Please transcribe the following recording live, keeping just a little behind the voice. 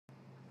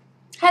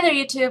Hi there,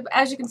 YouTube.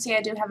 As you can see,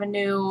 I do have a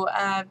new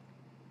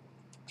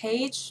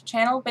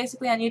channel,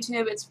 basically on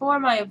YouTube. It's for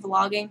my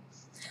vlogging.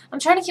 I'm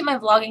trying to keep my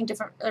vlogging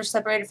different or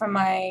separated from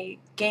my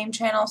game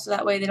channel, so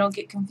that way they don't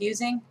get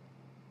confusing.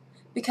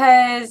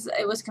 Because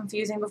it was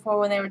confusing before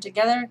when they were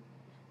together.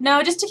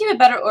 No, just to keep it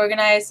better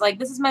organized. Like,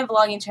 this is my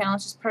vlogging channel.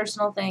 It's just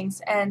personal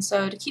things, and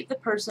so to keep the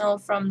personal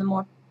from the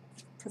more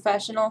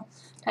professional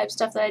type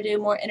stuff that I do,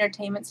 more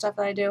entertainment stuff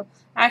that I do.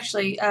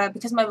 Actually,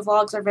 because my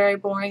vlogs are very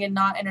boring and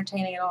not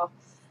entertaining at all.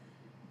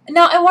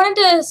 Now, I wanted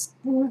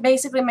to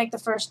basically make the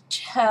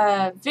first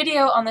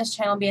video on this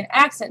channel be an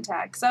accent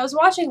tag, because I was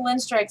watching Lynn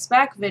Strikes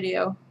Back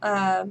video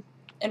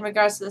in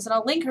regards to this, and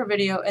I'll link her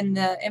video in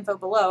the info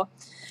below.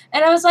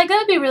 And I was like, that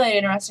would be really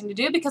interesting to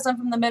do, because I'm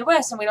from the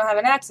Midwest and we don't have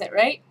an accent,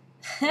 right?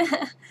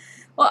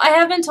 Well, I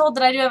have been told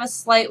that I do have a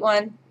slight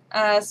one,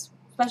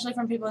 especially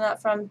from people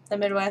not from the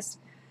Midwest.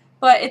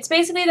 But it's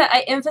basically that I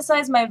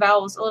emphasize my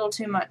vowels a little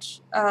too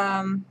much.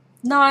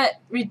 Not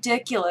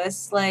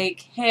ridiculous,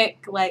 like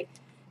hick, like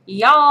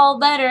y'all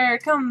better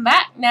come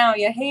back now,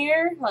 you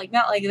hear? Like,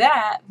 not like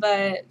that,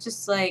 but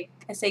just like,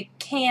 I say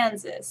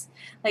Kansas,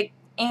 like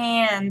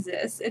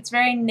Anzus. It's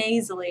very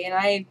nasally, and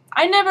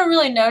I never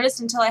really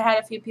noticed until I had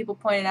a few people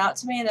point it out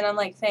to me, that I'm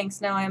like,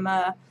 thanks, now I'm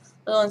a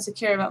little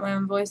insecure about my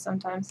own voice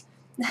sometimes.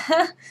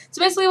 So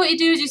basically what you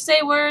do is you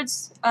say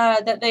words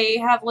that they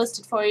have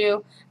listed for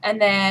you,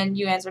 and then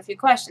you answer a few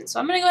questions. So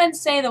I'm going to go ahead and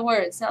say the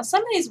words. Now,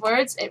 some of these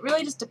words, it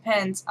really just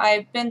depends.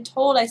 I've been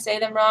told I say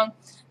them wrong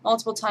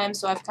multiple times,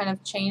 so I've kind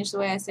of changed the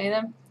way I say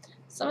them.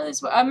 Some of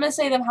these, I'm going to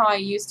say them how I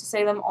used to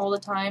say them all the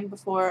time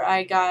before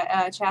I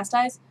got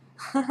chastised.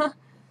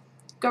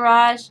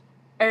 Garage,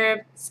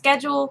 herb,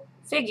 schedule,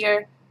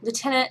 figure,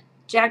 lieutenant,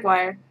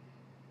 jaguar,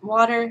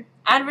 water,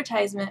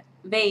 advertisement,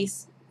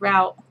 vase,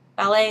 route,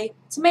 ballet,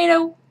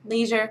 tomato,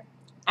 leisure,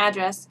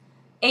 address,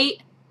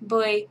 8,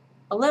 buoy,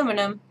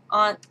 aluminum,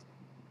 aunt,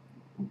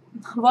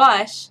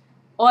 wash,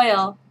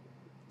 oil,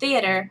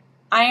 theater,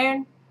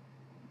 iron,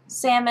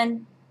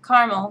 salmon,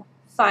 caramel,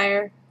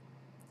 fire,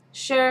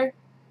 sure,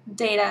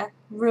 data,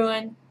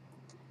 ruin,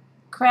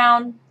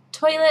 crown,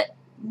 toilet,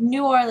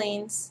 New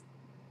Orleans.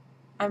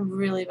 I'm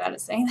really bad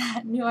at saying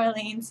that. New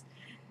Orleans,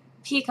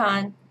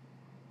 pecan,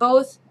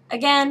 both,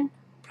 again,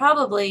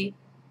 probably,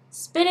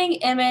 spitting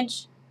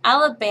image,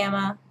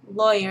 Alabama,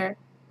 lawyer,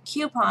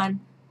 coupon,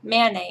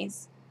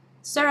 mayonnaise,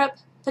 syrup,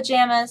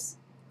 pajamas,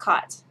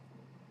 cot.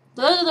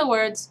 Those are the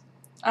words.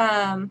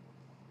 Now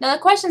the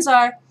questions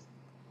are,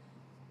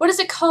 what is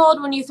it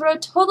called when you throw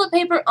toilet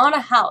paper on a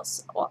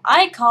house? Well,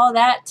 I call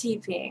that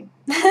TPing.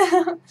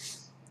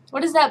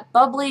 What is that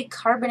bubbly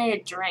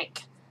carbonated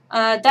drink?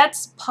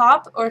 That's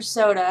pop or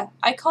soda.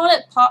 I called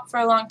it pop for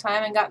a long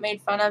time and got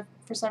made fun of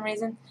for some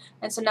reason,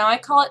 and so now I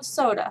call it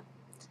soda.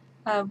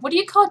 What do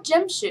you call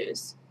gym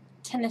shoes?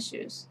 Tennis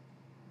shoes.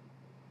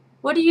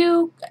 What do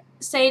you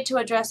say to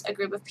address a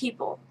group of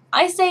people?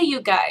 I say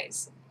you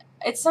guys.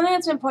 It's something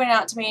that's been pointed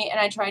out to me, and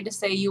I tried to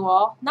say you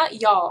all.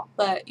 Not y'all,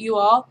 but you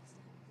all.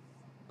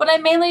 But I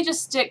mainly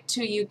just stick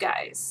to you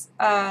guys,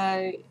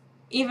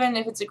 even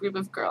if it's a group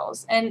of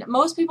girls. And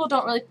most people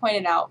don't really point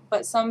it out,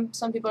 but some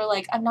people are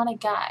like, I'm not a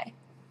guy.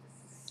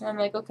 And I'm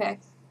like, okay.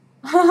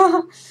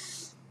 What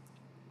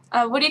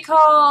do you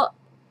call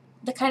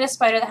the kind of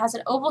spider that has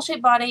an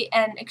oval-shaped body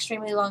and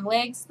extremely long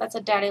legs? That's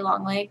a daddy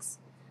long legs.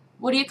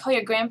 What do you call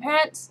your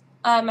grandparents?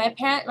 My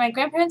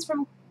grandparents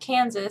from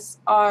Kansas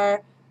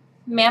are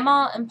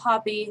Mama and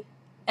Poppy,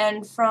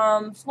 and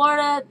from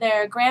Florida,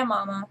 they're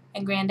Grandmama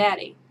and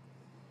Granddaddy.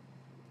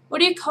 What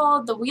do you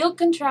call the wheeled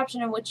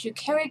contraption in which you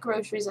carry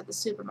groceries at the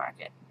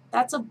supermarket?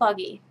 That's a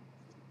buggy.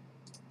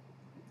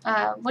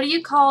 What do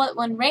you call it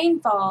when rain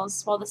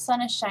falls while the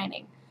sun is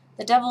shining?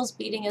 The devil's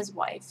beating his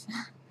wife.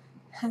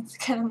 That's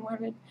kind of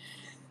morbid.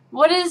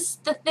 What is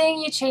the thing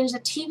you change the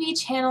TV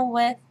channel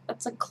with?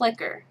 That's a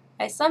clicker.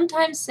 I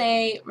sometimes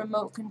say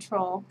remote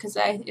control, because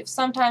if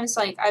sometimes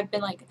like I've been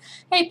like,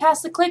 hey,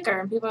 pass the clicker,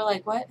 and people are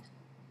like, what?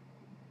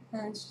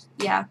 And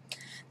yeah.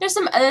 There's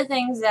some other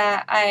things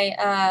that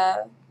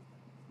I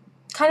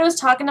kind of was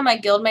talking to my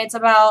guildmates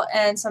about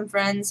and some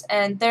friends,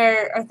 and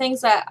there are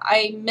things that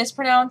I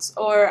mispronounce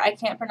or I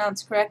can't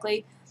pronounce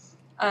correctly.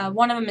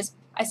 One of them is,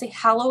 I say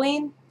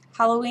Halloween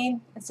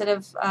instead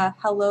of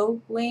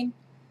Halloween.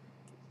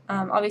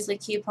 Obviously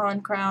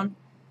coupon, crown.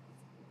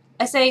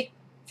 I say,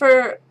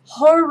 for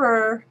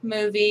horror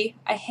movie,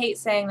 I hate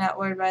saying that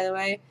word, by the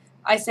way,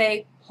 I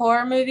say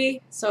horror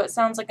movie, so it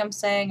sounds like I'm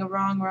saying a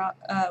wrong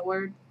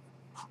word,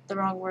 the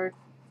wrong word.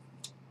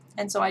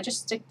 And so I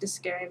just stick to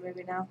scary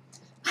movie now.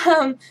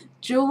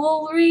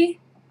 Jewelry,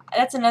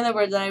 that's another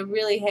word that I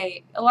really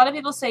hate. A lot of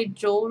people say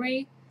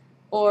jewelry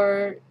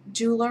or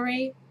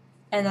jewelry,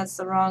 and that's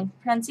the wrong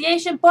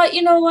pronunciation, but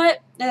you know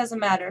what? It doesn't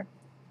matter.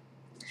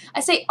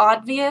 I say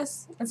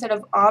obvious instead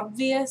of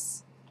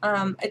obvious.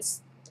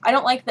 I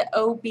don't like the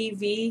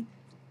OBV,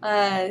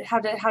 how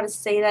to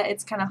say that.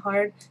 It's kind of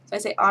hard. So I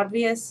say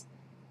obvious.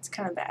 It's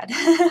kind of bad.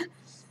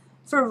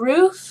 For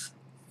roof,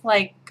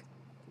 like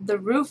the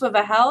roof of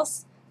a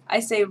house, I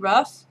say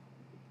rough.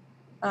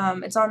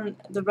 It's on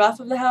the roof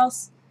of the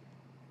house.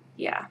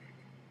 Yeah.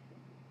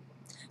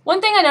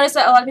 One thing I noticed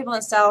that a lot of people in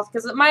the South,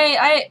 because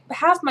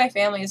half my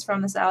family is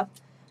from the South,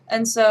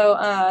 and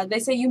so they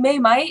say you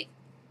might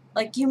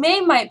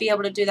be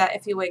able to do that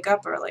if you wake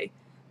up early.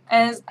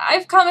 And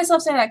I've caught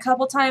myself saying that a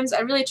couple times. I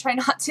really try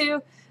not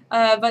to,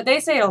 but they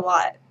say it a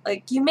lot.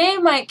 Like, you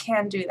might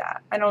can do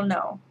that. I don't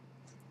know.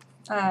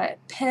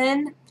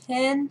 Pin,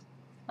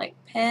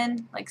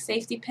 like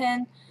safety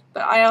pin.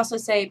 But I also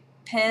say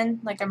pin,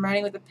 like I'm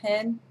writing with a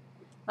pen.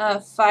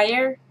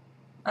 Fire.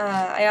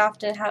 I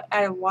often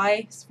add a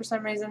Y for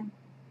some reason.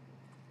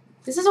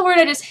 This is a word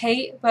I just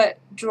hate, but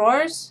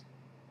drawers.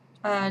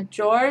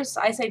 Drawers.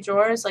 I say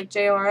drawers, like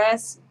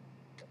J-O-R-S.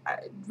 I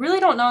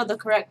really don't know the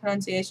correct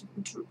pronunciation.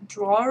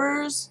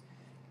 Drawers.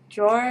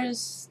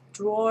 It's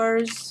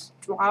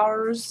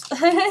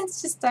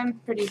just, I'm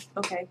pretty,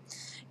 okay.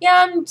 Yeah,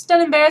 I'm just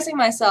done embarrassing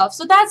myself.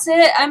 So that's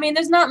it. I mean,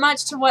 there's not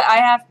much to what I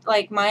have,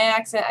 like, my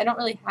accent. I don't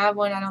really have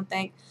one, I don't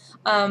think.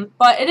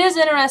 But it is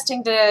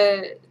interesting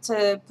to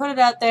put it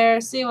out there,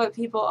 see what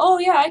people, oh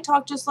yeah, I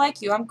talk just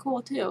like you. I'm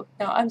cool too.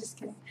 No, I'm just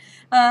kidding.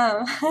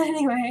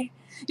 Anyway.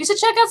 You should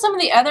check out some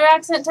of the other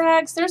accent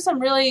tags. There's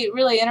some really,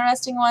 really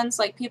interesting ones.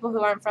 Like, people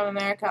who aren't from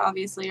America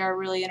obviously are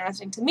really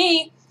interesting to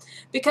me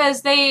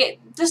because they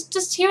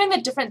just hearing the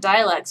different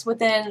dialects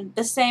within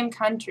the same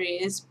country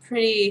is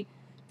pretty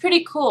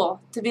cool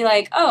to be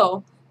like,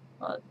 oh,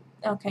 well,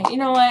 okay, you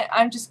know what?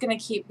 I'm just gonna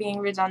keep being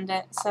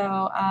redundant.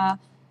 So,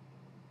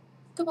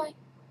 goodbye.